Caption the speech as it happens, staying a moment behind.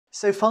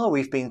So far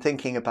we've been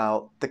thinking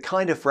about the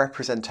kind of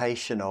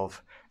representation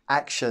of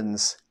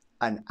actions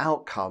and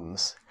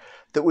outcomes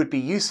that would be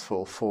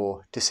useful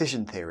for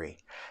decision theory.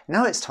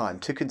 Now it's time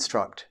to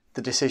construct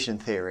the decision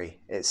theory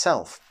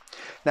itself.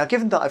 Now,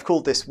 given that I've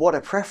called this What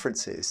Are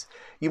Preferences,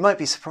 you might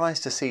be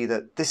surprised to see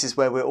that this is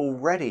where we're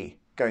already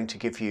going to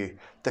give you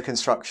the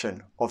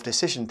construction of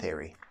decision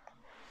theory.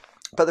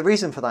 But the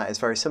reason for that is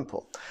very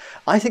simple.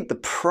 I think the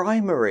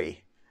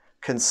primary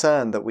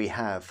concern that we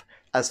have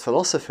as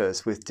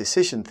philosophers with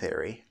decision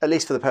theory, at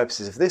least for the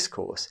purposes of this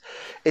course,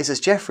 is, as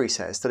Jeffrey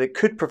says, that it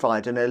could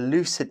provide an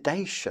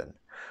elucidation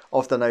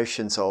of the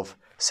notions of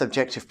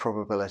subjective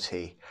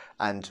probability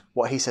and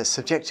what he says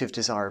subjective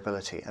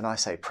desirability, and I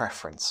say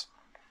preference.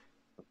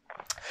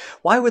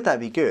 Why would that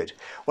be good?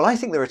 Well, I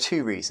think there are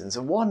two reasons,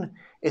 and one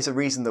is a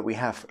reason that we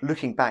have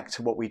looking back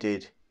to what we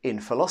did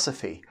in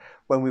philosophy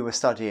when we were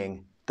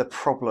studying the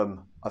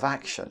problem of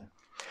action.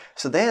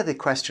 So there the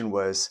question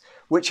was,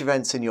 which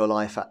events in your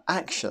life are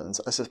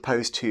actions as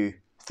opposed to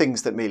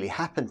things that merely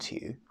happen to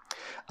you?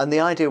 And the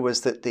idea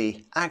was that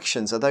the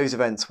actions are those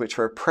events which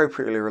are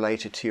appropriately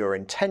related to your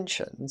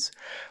intentions,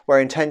 where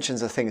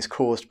intentions are things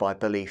caused by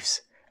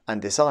beliefs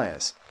and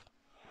desires.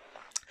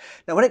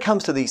 Now, when it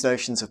comes to these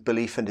notions of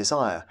belief and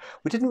desire,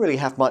 we didn't really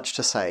have much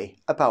to say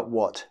about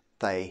what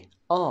they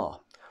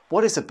are.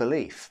 What is a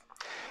belief?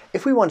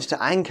 If we wanted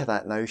to anchor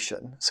that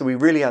notion, so we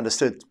really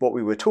understood what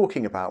we were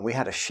talking about, we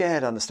had a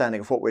shared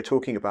understanding of what we're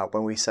talking about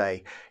when we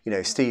say,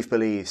 Steve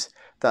believes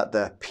that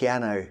the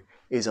piano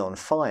is on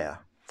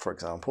fire, for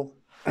example.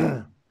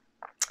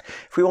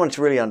 If we wanted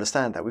to really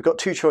understand that, we've got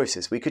two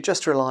choices. We could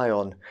just rely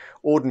on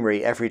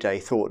ordinary, everyday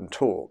thought and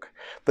talk,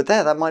 but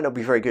that might not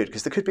be very good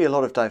because there could be a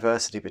lot of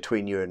diversity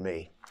between you and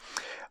me.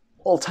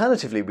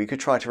 Alternatively, we could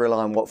try to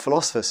rely on what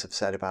philosophers have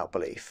said about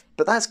belief,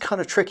 but that's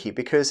kind of tricky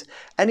because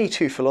any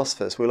two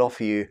philosophers will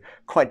offer you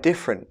quite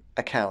different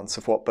accounts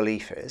of what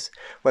belief is,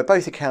 where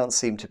both accounts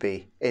seem to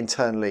be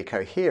internally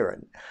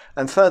coherent.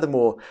 And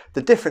furthermore,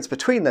 the difference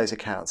between those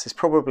accounts is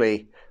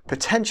probably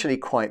potentially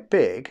quite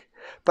big,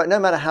 but no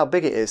matter how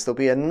big it is, there'll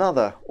be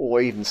another, or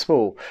even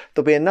small,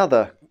 there'll be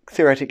another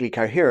theoretically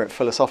coherent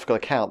philosophical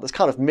account that's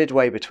kind of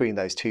midway between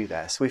those two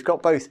there. So we've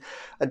got both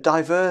a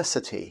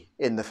diversity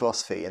in the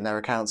philosophy in their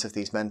accounts of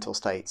these mental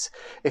states,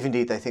 if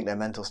indeed they think they're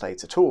mental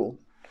states at all.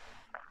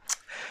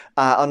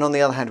 And on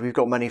the other hand, we've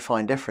got many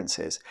fine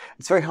differences.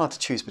 It's very hard to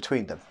choose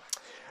between them.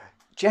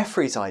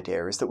 Jeffrey's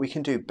idea is that we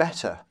can do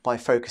better by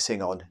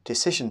focusing on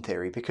decision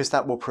theory because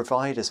that will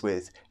provide us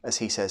with, as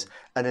he says,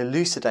 an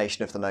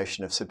elucidation of the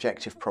notion of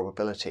subjective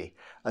probability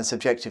and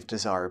subjective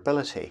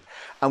desirability.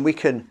 And we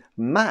can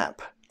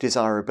map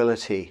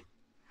desirability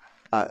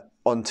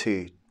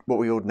onto what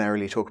we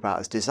ordinarily talk about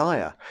as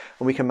desire,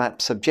 and we can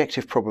map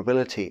subjective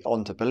probability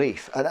onto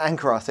belief and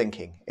anchor our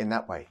thinking in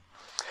that way.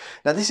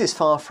 Now, this is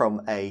far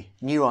from a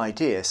new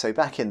idea. So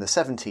back in the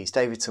 70s,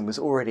 Davidson was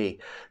already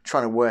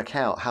trying to work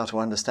out how to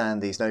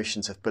understand these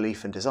notions of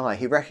belief and desire.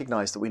 He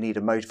recognized that we need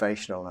a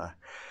motivational,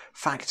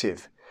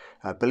 factive,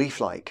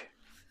 belief-like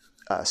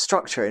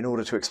structure in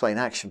order to explain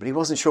action, but he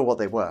wasn't sure what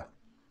they were.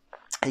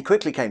 He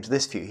quickly came to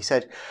this view. He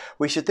said,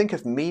 we should think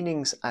of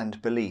meanings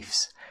and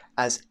beliefs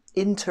as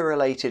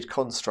interrelated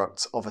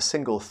constructs of a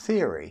single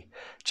theory,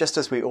 just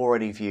as we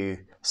already view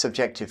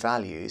subjective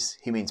values,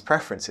 he means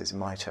preferences in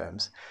my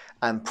terms,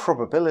 and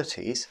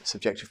probabilities,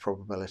 subjective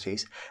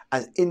probabilities,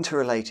 as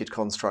interrelated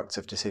constructs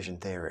of decision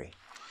theory.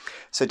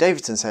 So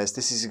Davidson says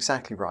this is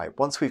exactly right.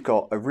 Once we've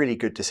got a really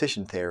good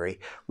decision theory,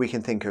 we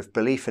can think of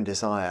belief and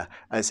desire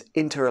as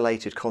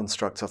interrelated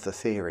constructs of the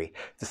theory.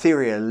 The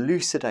theory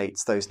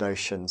elucidates those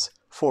notions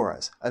for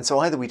us. And so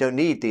either we don't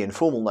need the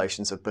informal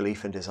notions of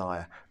belief and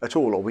desire at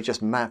all, or we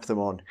just map them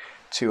on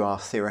to our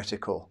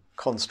theoretical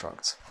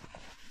constructs.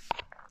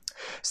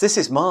 So this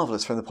is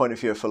marvellous from the point of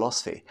view of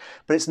philosophy,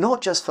 but it's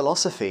not just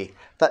philosophy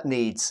that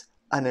needs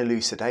an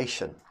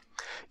elucidation.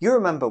 You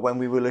remember when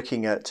we were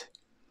looking at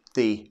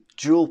the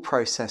dual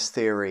process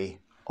theory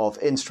of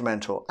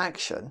instrumental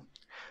action,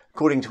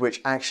 according to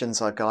which actions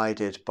are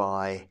guided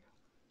by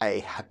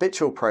a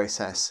habitual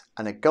process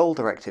and a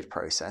goal-directed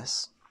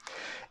process.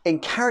 In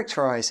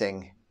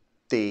characterising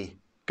the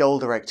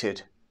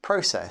goal-directed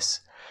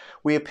process,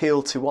 we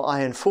appeal to what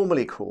I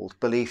informally called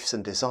beliefs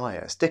and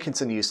desires.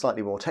 Dickinson used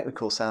slightly more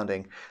technical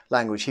sounding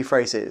language. He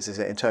phrased it as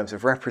in terms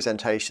of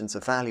representations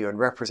of value and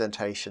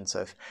representations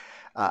of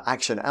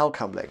action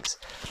outcome links.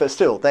 But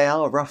still, they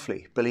are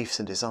roughly beliefs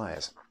and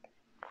desires.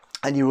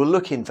 And you will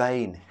look in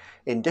vain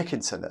in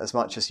Dickinson, as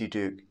much as you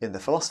do in the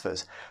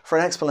philosophers, for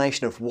an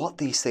explanation of what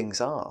these things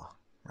are.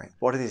 Right?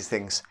 What are these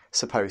things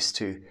supposed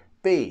to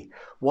be?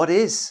 What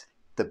is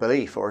the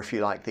belief, or if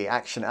you like, the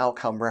action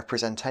outcome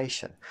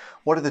representation?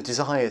 What are the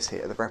desires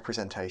here, the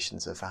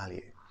representations of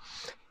value?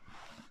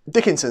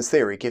 Dickinson's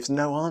theory gives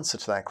no answer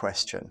to that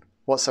question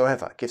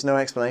whatsoever, gives no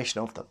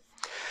explanation of them.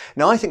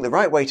 Now, I think the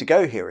right way to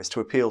go here is to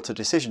appeal to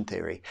decision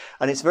theory,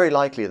 and it's very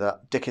likely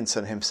that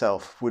Dickinson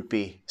himself would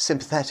be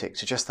sympathetic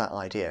to just that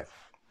idea.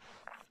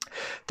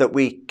 That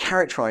we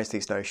characterise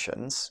these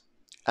notions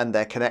and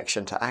their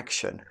connection to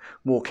action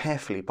more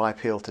carefully by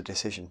appeal to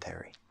decision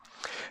theory.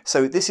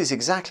 So this is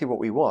exactly what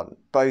we want,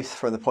 both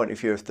from the point of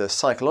view of the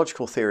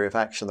psychological theory of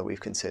action that we've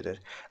considered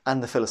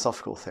and the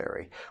philosophical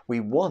theory. We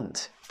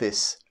want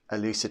this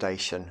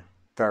elucidation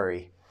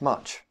very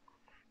much.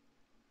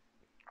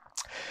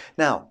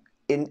 Now,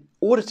 in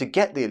order to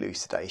get the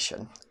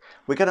elucidation,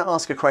 we're going to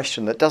ask a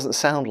question that doesn't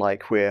sound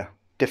like we're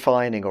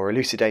defining or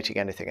elucidating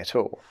anything at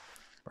all.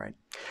 Right?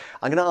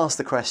 I'm going to ask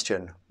the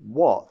question,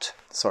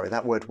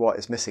 that word what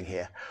is missing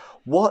here.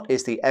 What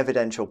is the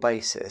evidential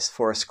basis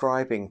for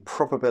ascribing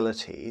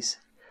probabilities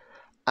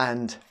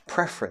and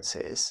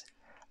preferences,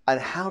 and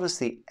how does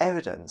the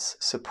evidence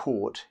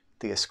support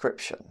the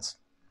ascriptions?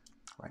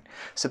 Right?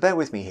 So bear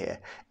with me here.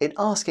 In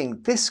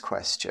asking this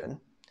question,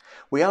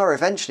 we are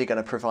eventually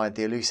going to provide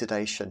the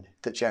elucidation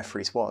that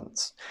Jeffreys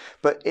wants,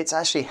 but it's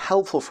actually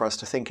helpful for us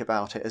to think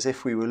about it as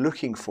if we were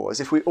looking for, as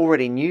if we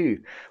already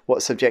knew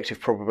what subjective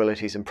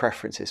probabilities and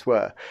preferences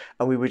were,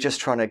 and we were just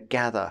trying to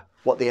gather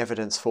what the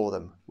evidence for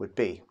them would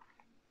be.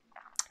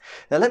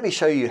 Now let me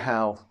show you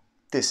how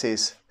this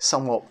is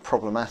somewhat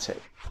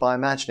problematic by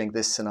imagining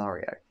this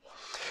scenario.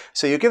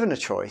 So you're given a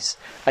choice,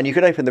 and you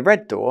can open the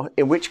red door,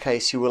 in which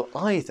case you will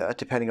either,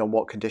 depending on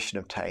what condition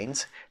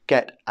obtains,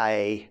 get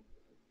a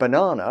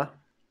banana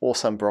or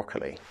some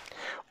broccoli.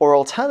 Or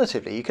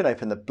alternatively, you can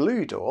open the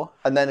blue door,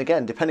 and then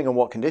again, depending on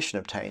what condition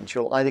obtains,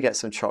 you'll either get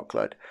some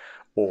chocolate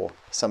or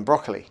some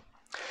broccoli.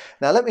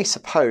 Now let me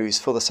suppose,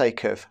 for the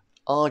sake of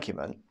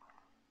argument,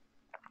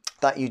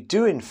 that you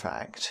do in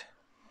fact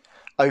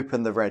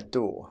open the red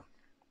door.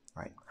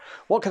 Right?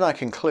 What can I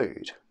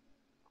conclude?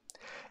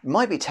 It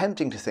might be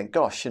tempting to think,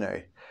 gosh,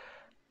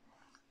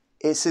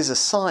 this is a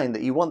sign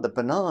that you want the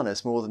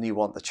bananas more than you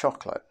want the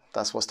chocolate.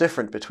 That's what's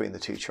different between the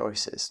two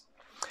choices.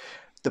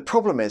 The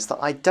problem is that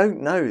I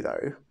don't know,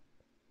 though.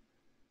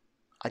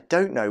 I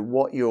don't know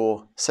what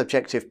your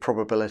subjective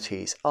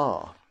probabilities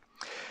are.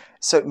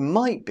 So it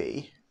might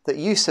be that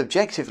you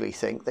subjectively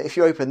think that if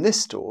you open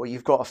this door,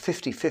 you've got a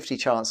 50-50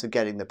 chance of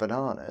getting the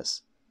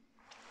bananas.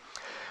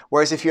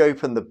 Whereas if you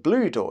open the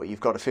blue door, you've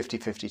got a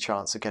 50-50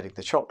 chance of getting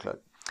the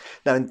chocolate.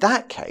 Now in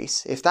that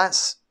case, if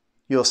that's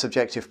your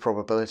subjective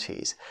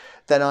probabilities,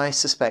 then I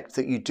suspect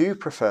that you do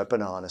prefer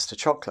bananas to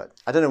chocolate.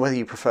 I don't know whether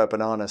you prefer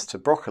bananas to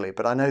broccoli,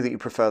 but I know that you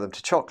prefer them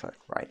to chocolate,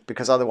 right?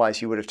 Because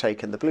otherwise you would have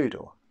taken the blue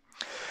door.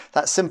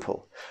 That's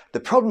simple. The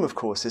problem, of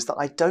course, is that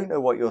I don't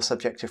know what your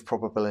subjective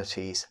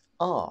probabilities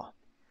are.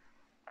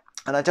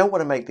 And I don't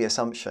want to make the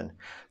assumption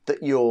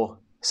that your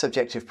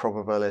subjective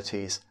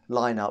probabilities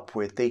line up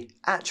with the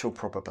actual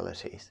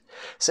probabilities.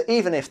 So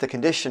even if the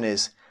condition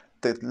is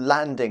the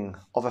landing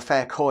of a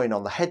fair coin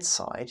on the head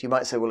side, you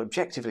might say, well,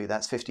 objectively,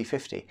 that's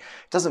 50-50. It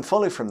doesn't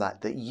follow from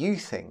that you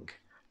think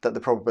that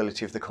the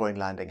probability of the coin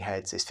landing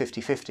heads is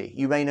 50-50.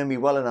 You may know me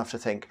well enough to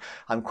think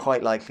I'm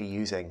quite likely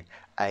using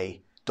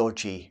a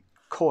dodgy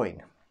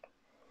coin.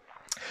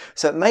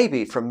 So it may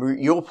be from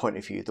your point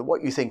of view that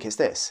what you think is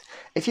this.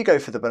 If you go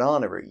for the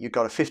banana route, you've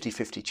got a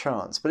 50-50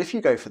 chance. But if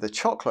you go for the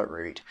chocolate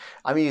route,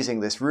 I'm using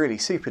this really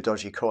super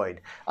dodgy coin,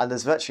 and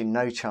there's virtually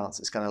no chance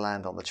it's going to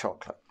land on the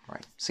chocolate.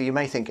 Right? So you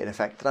may think, in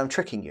effect, that I'm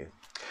tricking you.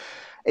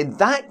 In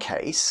that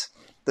case,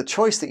 the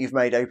choice that you've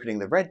made opening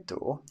the red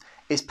door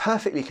is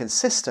perfectly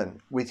consistent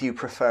with you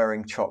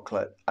preferring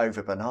chocolate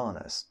over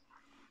bananas.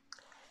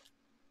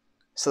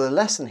 So the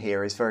lesson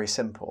here is very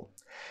simple.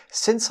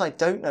 Since I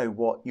don't know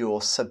what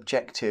your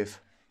subjective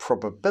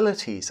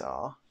probabilities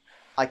are,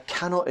 I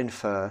cannot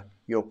infer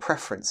your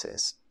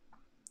preferences.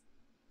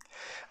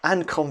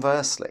 And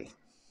conversely,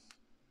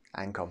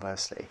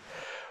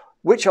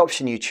 which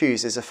option you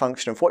choose is a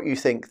function of what you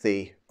think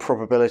the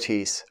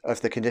probabilities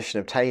of the condition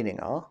obtaining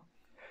are,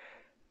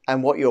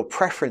 and what your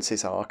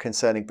preferences are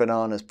concerning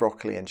bananas,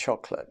 broccoli and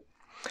chocolate.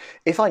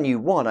 If I knew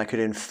one, I could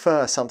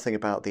infer something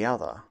about the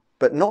other,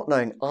 but not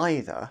knowing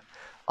either,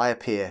 I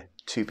appear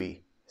to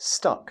be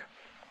stuck.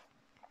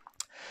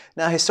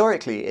 Now,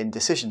 historically in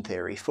decision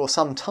theory, for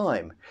some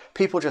time,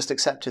 people just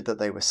accepted that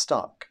they were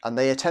stuck, and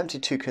they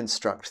attempted to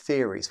construct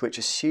theories which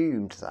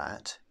assumed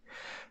that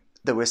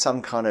there was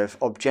some kind of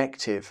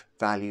objective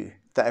value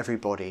that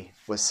everybody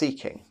was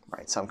seeking,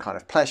 right? Some kind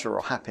of pleasure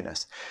or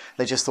happiness.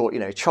 They just thought,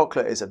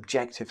 chocolate is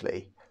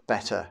objectively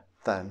better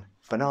than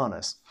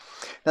bananas.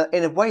 Now,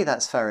 in a way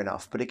that's fair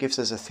enough, but it gives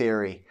us a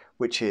theory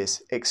which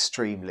is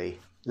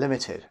extremely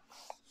limited.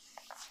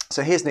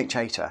 So here's Nick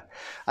Chater,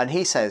 and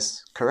he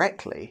says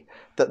correctly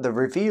that the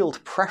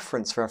revealed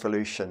preference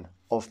revolution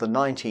of the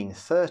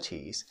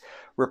 1930s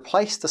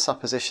replaced the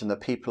supposition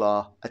that people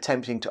are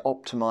attempting to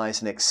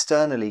optimize an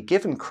externally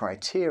given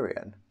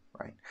criterion,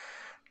 right?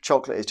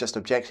 Chocolate is just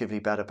objectively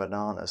better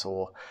bananas,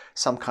 or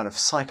some kind of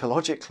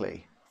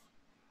psychologically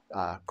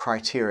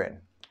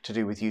criterion to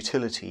do with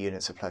utility,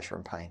 units of pleasure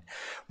and pain.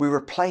 We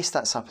replaced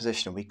that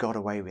supposition and we got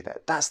away with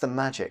it. That's the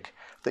magic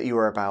that you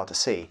are about to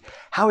see.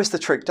 How is the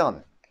trick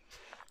done?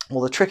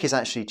 Well, the trick is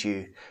actually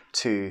due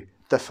to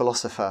the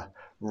philosopher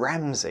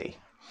Ramsay.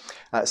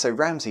 So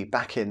Ramsay,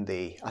 back in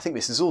I think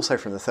this is also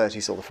from the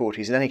 30s or the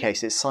 40s, in any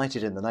case it's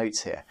cited in the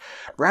notes here.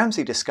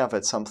 Ramsay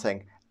discovered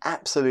something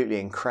absolutely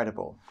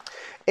incredible.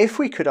 If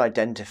we could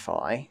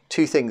identify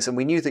two things, and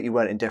we knew that you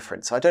weren't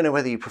indifferent, so I don't know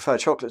whether you prefer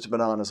chocolate to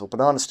bananas or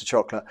bananas to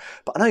chocolate,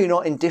 but I know you're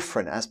not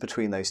indifferent as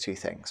between those two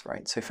things,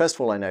 right? So first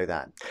of all, I know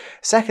that.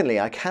 Secondly,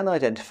 I can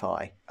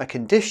identify a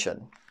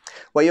condition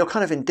where you're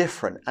kind of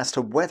indifferent as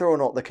to whether or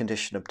not the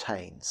condition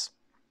obtains.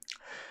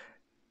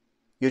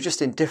 You're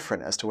just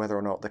indifferent as to whether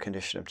or not the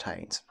condition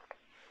obtains.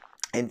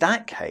 In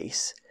that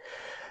case,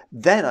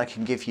 then I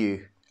can give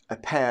you a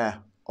pair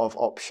of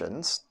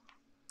options,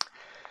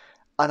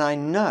 and I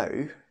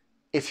know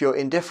if you're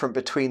indifferent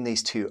between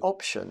these two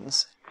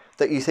options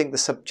that you think the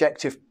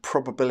subjective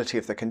probability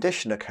of the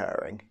condition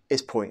occurring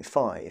is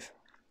 0.5.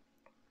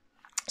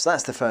 So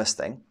that's the first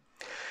thing.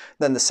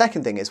 Then the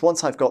second thing is,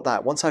 once I've got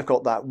that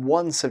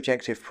one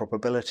subjective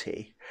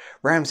probability,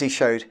 Ramsey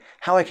showed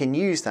how I can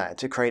use that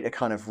to create a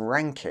kind of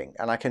ranking,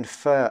 and I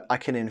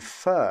can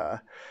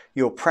infer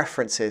your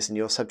preferences and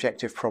your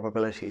subjective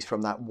probabilities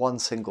from that one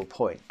single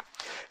point.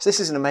 So this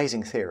is an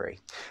amazing theory.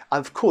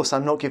 Of course,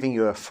 I'm not giving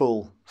you a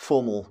full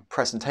formal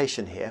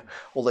presentation here,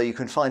 although you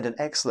can find an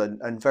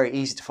excellent and very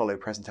easy to follow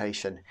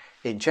presentation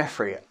in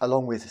Jeffrey,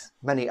 along with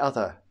many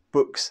other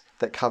books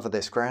that cover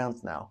this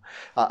ground now.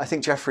 I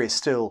think Jeffrey is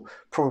still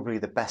probably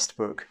the best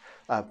book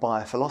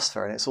by a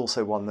philosopher, and it's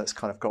also one that's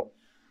kind of got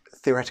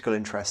theoretical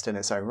interest in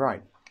its own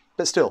right.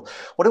 But still,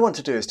 what I want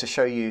to do is to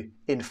show you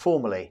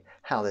informally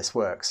how this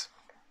works.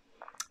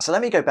 So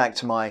let me go back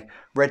to my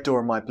red door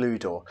and my blue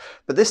door.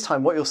 But this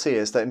time what you'll see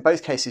is that in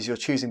both cases you're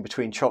choosing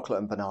between chocolate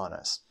and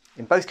bananas.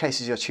 In both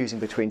cases you're choosing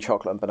between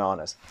chocolate and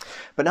bananas.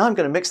 But now I'm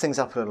going to mix things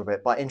up a little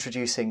bit by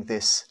introducing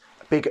this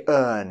big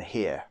urn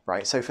here,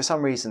 right? So for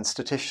some reason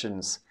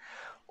statisticians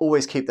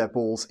always keep their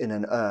balls in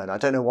an urn. I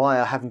don't know why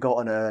I haven't got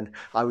an urn.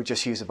 I would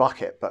just use a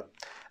bucket. But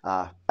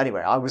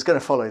anyway, I was going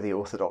to follow the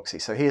orthodoxy.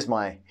 So here's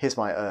my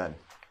urn.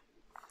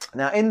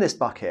 Now in this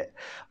bucket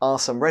are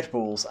some red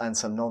balls and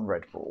some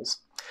non-red balls.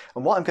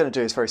 And what I'm going to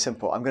do is very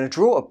simple. I'm going to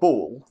draw a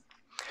ball,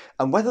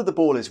 and whether the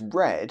ball is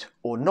red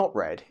or not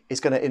red is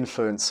going to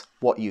influence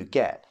what you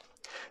get.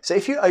 So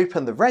if you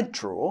open the red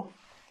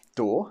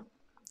door,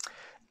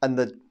 and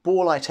the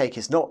ball I take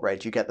is not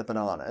red, you get the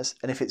bananas,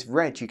 and if it's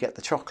red, you get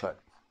the chocolate.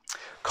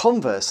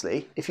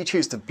 Conversely, if you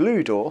choose the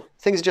blue door,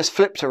 things are just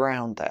flipped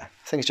around there.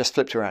 Things just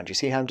flipped around. You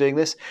see how I'm doing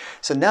this?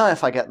 So now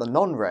if I get the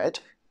non-red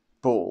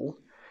ball,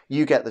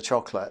 you get the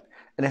chocolate,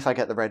 and if I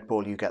get the red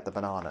ball, you get the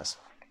bananas.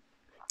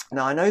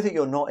 Now I know that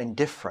you're not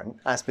indifferent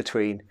as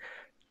between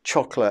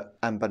chocolate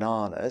and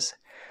bananas,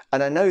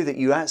 and I know that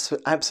you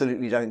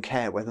absolutely don't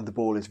care whether the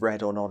ball is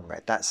red or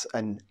non-red. That's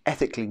an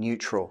ethically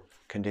neutral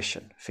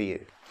condition for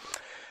you.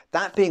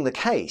 That being the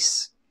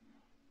case,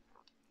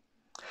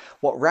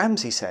 what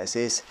Ramsey says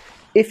is,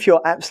 if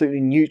you're absolutely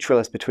neutral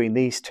as between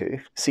these two,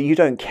 so you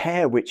don't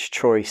care which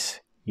choice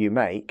you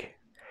make,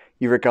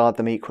 you regard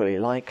them equally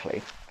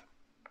likely,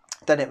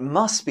 then it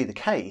must be the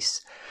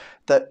case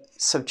that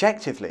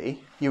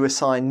subjectively you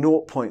assign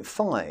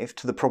 0.5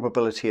 to the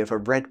probability of a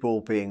red ball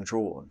being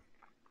drawn.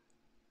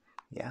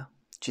 Yeah,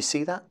 do you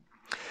see that?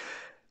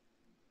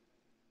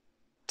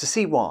 To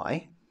see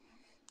why,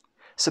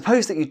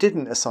 suppose that you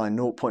didn't assign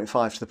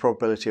 0.5 to the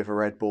probability of a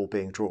red ball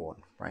being drawn,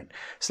 right?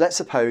 So let's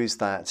suppose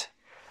that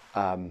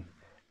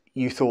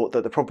you thought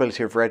that the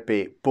probability of red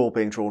ball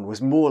being drawn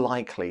was more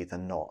likely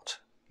than not.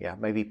 Yeah,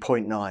 maybe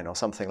 0.9 or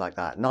something like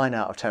that. 9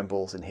 out of 10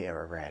 balls in here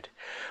are red.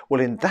 Well,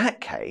 in that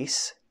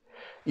case,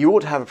 you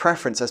ought to have a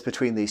preference as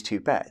between these two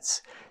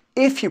bets.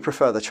 If you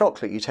prefer the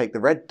chocolate, you take the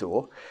red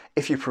door.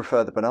 If you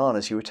prefer the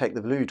bananas, you would take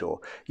the blue door.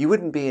 You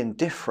wouldn't be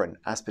indifferent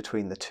as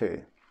between the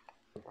two.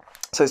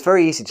 So it's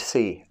very easy to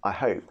see, I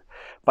hope,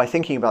 by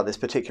thinking about this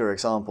particular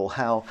example,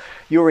 how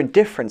your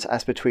indifference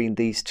as between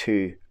these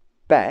two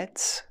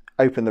bets,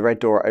 open the red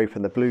door,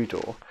 open the blue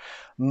door,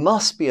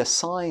 must be a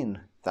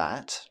sign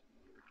that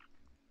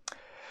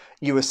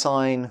you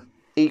assign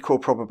equal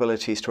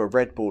probabilities to a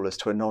red ball as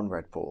to a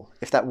non-red ball.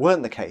 If that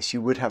weren't the case,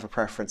 you would have a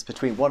preference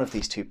between one of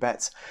these two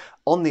bets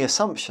on the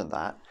assumption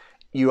that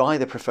you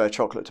either prefer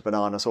chocolate to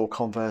bananas or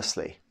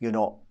conversely, you're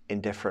not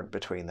indifferent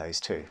between those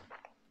two.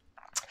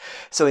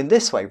 So in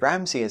this way,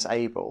 Ramsey is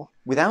able,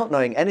 without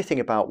knowing anything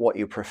about what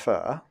you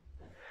prefer,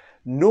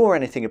 nor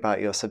anything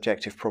about your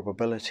subjective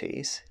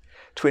probabilities,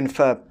 to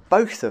infer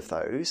both of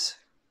those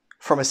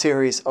from a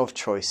series of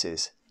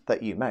choices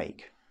that you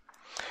make.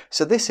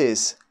 So this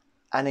is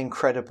an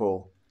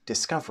incredible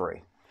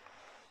discovery.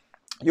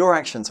 Your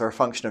actions are a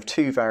function of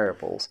two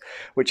variables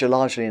which are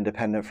largely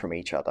independent from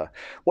each other.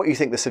 What you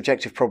think the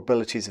subjective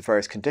probabilities of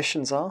various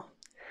conditions are,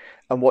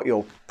 and what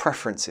your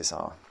preferences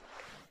are.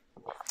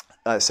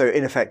 So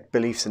in effect,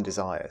 beliefs and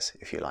desires,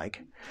 if you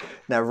like.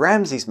 Now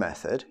Ramsey's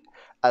method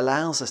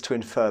allows us to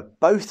infer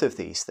both of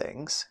these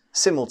things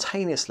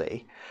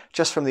simultaneously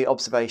just from the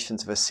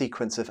observations of a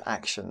sequence of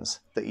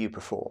actions that you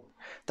perform.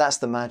 That's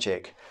the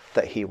magic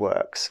that he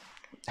works.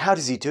 How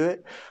does he do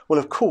it? Well,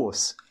 of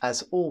course,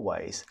 as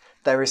always,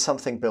 there is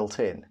something built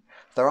in.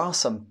 There are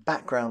some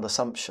background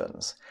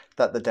assumptions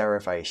that the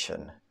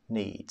derivation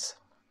needs.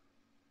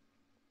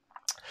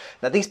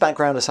 Now, these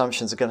background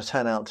assumptions are going to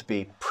turn out to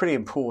be pretty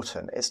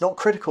important. It's not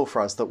critical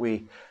for us that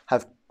we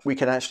have we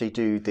can actually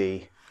do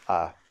the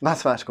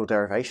mathematical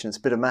derivation. It's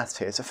a bit of maths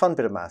here. It's a fun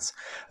bit of maths.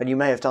 And you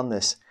may have done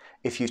this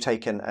if you've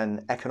taken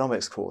an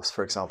economics course,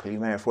 for example. You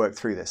may have worked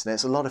through this. And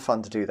it's a lot of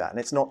fun to do that. And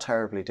it's not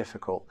terribly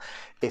difficult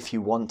if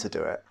you want to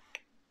do it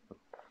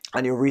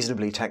and you're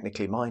reasonably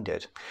technically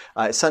minded.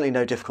 It's certainly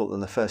no difficult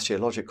than the first year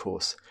logic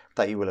course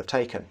that you will have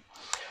taken.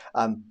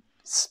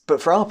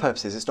 But for our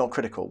purposes, it's not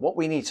critical. What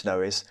we need to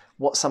know is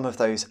what some of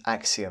those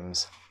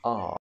axioms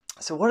are.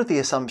 So what are the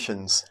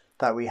assumptions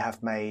that we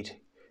have made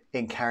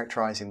in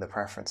characterizing the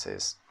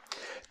preferences?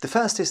 The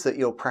first is that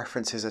your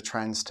preferences are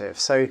transitive.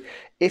 So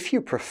if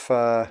you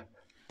prefer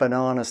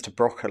bananas to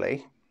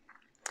broccoli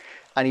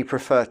and you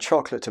prefer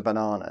chocolate to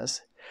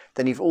bananas,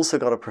 then you've also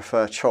got to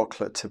prefer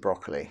chocolate to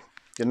broccoli.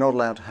 You're not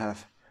allowed to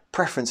have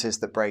preferences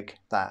that break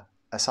that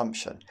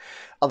assumption.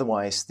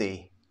 Otherwise,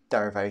 the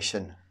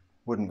derivation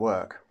wouldn't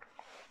work.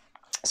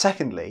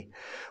 Secondly,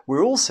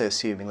 we're also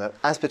assuming that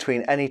as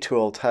between any two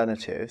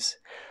alternatives,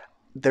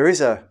 there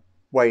is a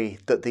way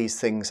that these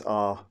things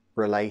are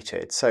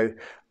related. So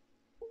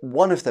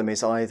one of them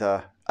is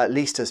either at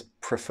least as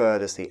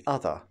preferred as the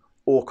other,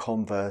 or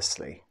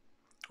conversely.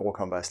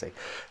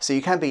 So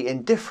you can be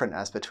indifferent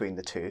as between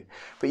the two,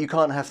 but you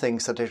can't have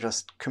things that are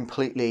just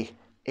completely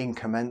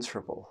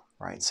incommensurable,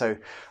 right? So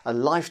a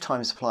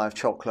lifetime supply of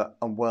chocolate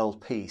and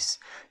world peace,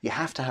 you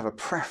have to have a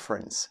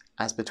preference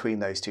as between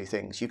those two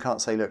things. You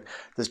can't say, look,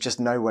 there's just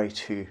no way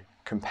to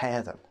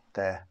compare them.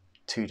 They're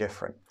too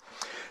different.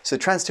 So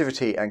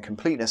transitivity and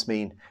completeness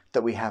mean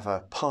that we have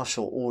a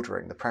partial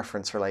ordering. The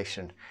preference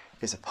relation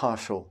is a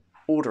partial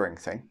ordering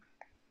thing.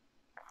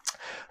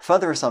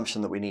 Further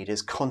assumption that we need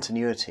is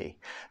continuity.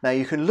 Now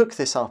you can look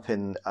this up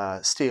in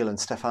Steele and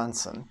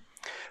Stefansson,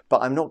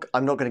 but I'm not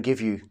going to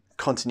give you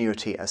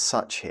continuity as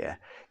such here.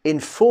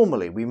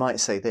 Informally, we might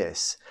say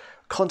this.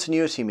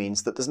 Continuity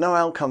means that there's no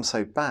outcome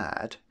so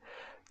bad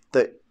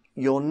that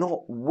you're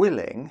not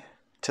willing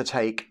to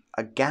take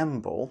a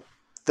gamble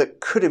that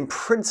could in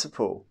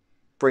principle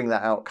bring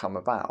that outcome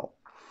about,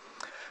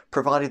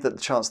 provided that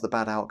the chance of the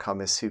bad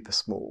outcome is super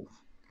small,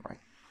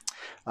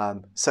 right?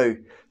 So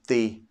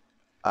the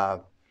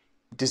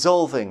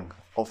dissolving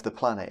of the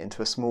planet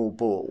into a small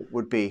ball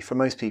would be, for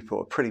most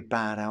people, a pretty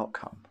bad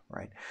outcome,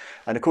 right?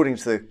 And according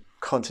to the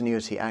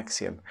continuity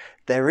axiom,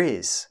 there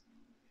is,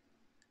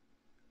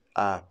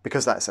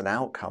 because that's an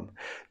outcome,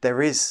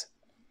 there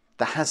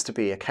has to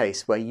be a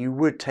case where you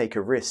would take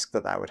a risk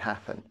that that would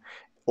happen,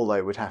 although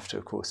it would have to,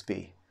 of course,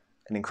 be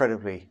an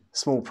incredibly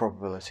small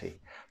probability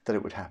that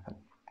it would happen.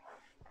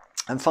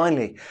 And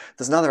finally,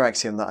 there's another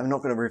axiom that I'm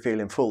not going to reveal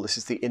in full. This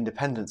is the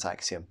independence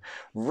axiom.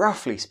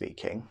 Roughly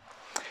speaking,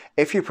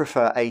 if you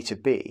prefer A to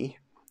B,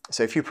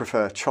 so if you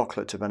prefer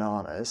chocolate to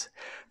bananas,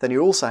 then you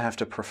also have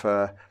to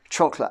prefer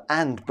chocolate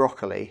and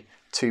broccoli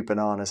to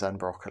bananas and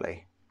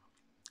broccoli.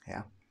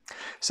 Yeah.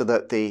 So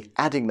that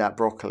adding that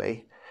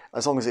broccoli,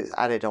 as long as it's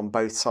added on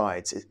both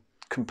sides, is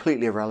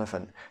completely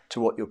irrelevant to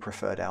what your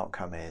preferred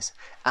outcome is.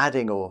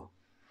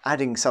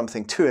 Adding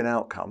something to an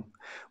outcome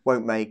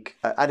won't make,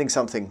 adding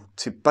something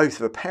to both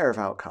of a pair of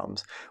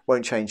outcomes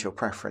won't change your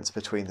preference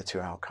between the two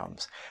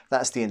outcomes.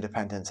 That's the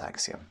independence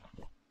axiom.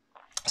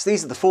 So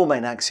these are the four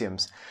main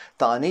axioms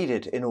that are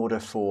needed in order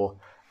for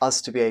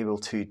us to be able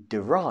to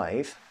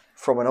derive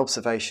from an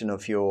observation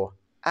of your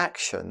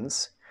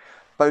actions,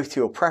 both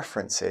your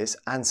preferences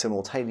and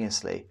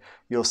simultaneously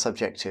your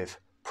subjective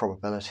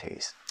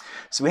probabilities.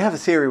 So we have a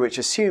theory which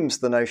assumes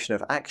the notion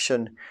of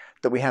action,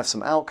 that we have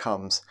some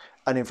outcomes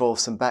and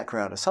involves some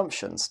background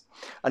assumptions,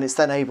 and it's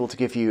then able to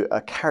give you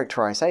a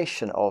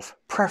characterization of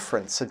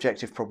preference,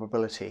 subjective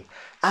probability,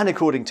 and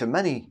according to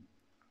many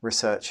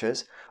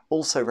researchers,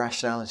 also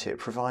rationality. It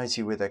provides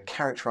you with a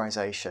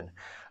characterization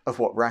of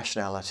what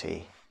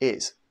rationality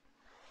is.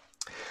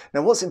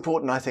 Now what's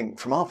important, I think,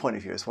 from our point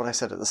of view is what I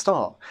said at the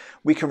start.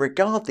 We can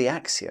regard the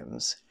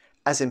axioms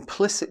as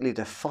implicitly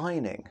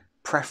defining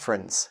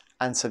preference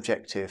and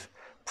subjective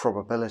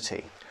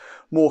probability.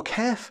 More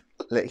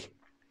carefully,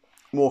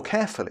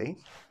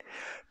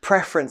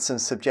 preference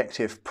and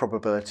subjective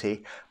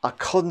probability are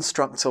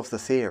constructs of the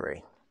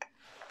theory.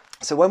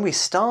 So when we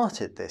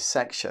started this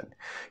section,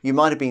 you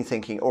might have been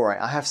thinking, all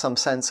right, I have some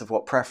sense of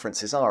what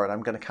preferences are and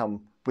I'm going to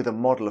come with a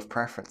model of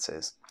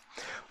preferences.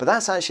 But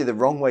that's actually the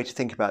wrong way to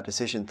think about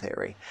decision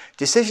theory.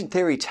 Decision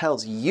theory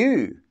tells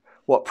you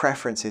what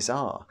preferences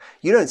are.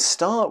 You don't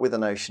start with a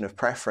notion of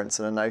preference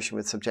and a notion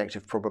with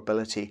subjective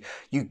probability.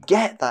 You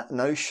get that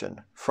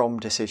notion from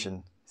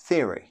decision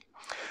theory.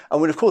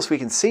 And of course we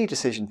can see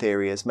decision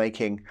theory as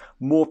making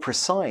more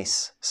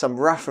precise some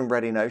rough and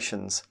ready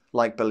notions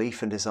like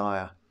belief and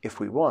desire if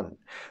we want.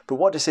 But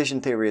what decision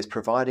theory is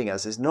providing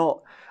us is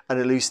not an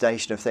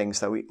elucidation of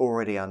things that we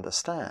already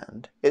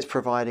understand. It's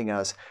providing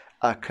us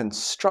a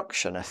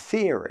construction, a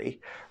theory,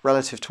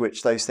 relative to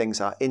which those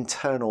things are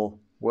internal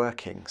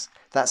workings.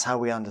 That's how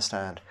we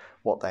understand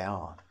what they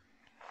are.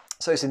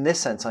 So it's in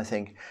this sense, I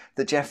think,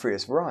 that Jeffrey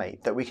is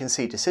right, that we can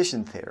see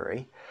decision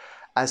theory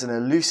as an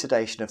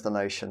elucidation of the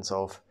notions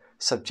of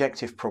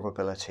subjective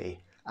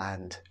probability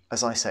and,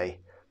 as I say,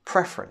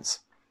 preference.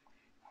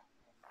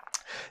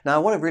 Now, I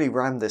want to really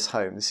ram this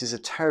home. This is a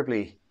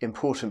terribly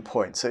important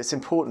point, so it's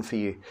important for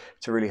you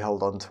to really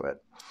hold on to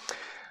it.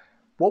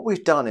 What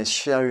we've done is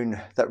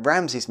shown that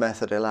Ramsey's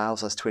method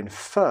allows us to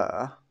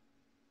infer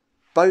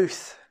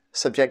both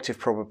subjective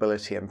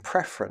probability and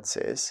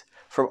preferences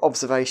from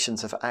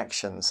observations of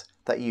actions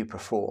that you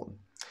perform.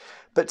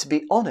 But to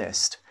be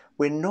honest,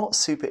 we're not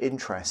super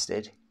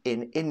interested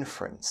in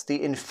inference.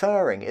 The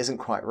inferring isn't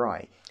quite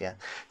right. Yeah,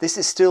 this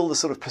is still the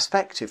sort of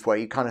perspective where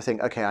you kind of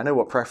think, okay, I know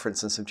what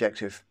preference and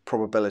subjective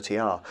probability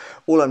are.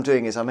 All I'm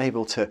doing is I'm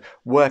able to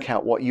work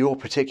out what your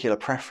particular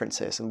preference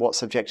is and what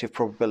subjective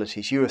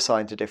probabilities you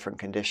assign to different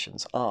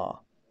conditions are.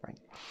 Right?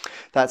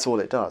 That's all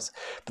it does.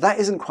 But that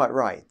isn't quite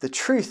right. The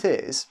truth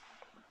is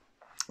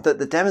that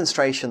the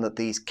demonstration that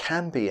these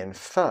can be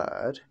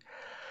inferred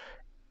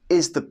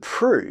is the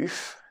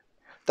proof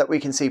that we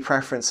can see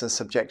preference and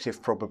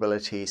subjective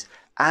probabilities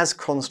as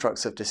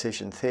constructs of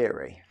decision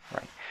theory.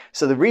 Right?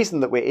 So the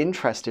reason that we're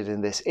interested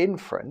in this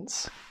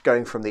inference,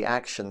 going from the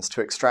actions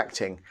to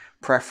extracting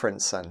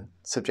preference and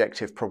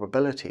subjective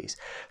probabilities,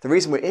 the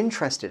reason we're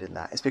interested in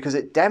that is because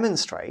it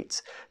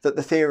demonstrates that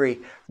the theory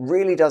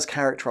really does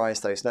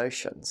characterize those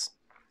notions.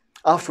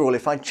 After all,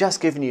 if I'd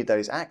just given you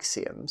those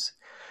axioms,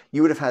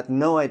 you would have had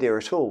no idea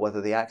at all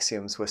whether the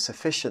axioms were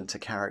sufficient to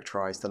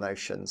characterize the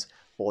notions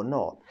or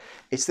not.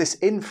 It's this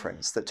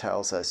inference that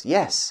tells us,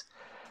 yes,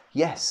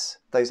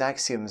 those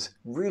axioms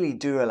really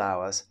do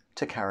allow us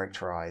to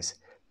characterize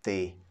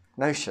the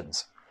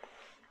notions.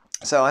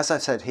 So as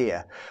I've said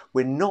here,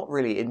 we're not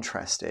really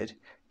interested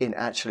in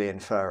actually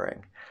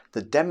inferring.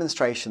 The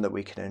demonstration that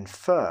we can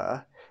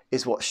infer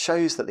is what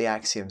shows that the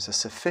axioms are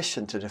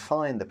sufficient to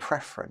define the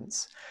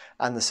preference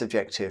and the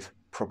subjective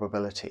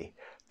probability,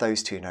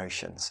 those two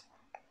notions.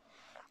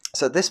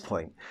 So at this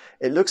point,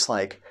 it looks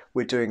like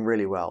we're doing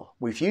really well.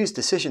 We've used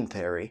decision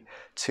theory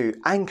to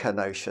anchor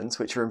notions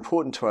which are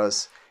important to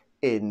us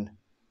in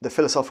the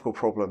philosophical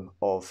problem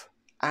of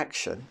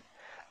action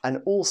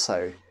and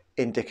also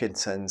in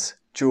Dickinson's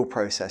dual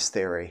process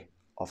theory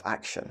of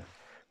action.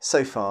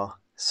 So far,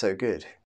 so good.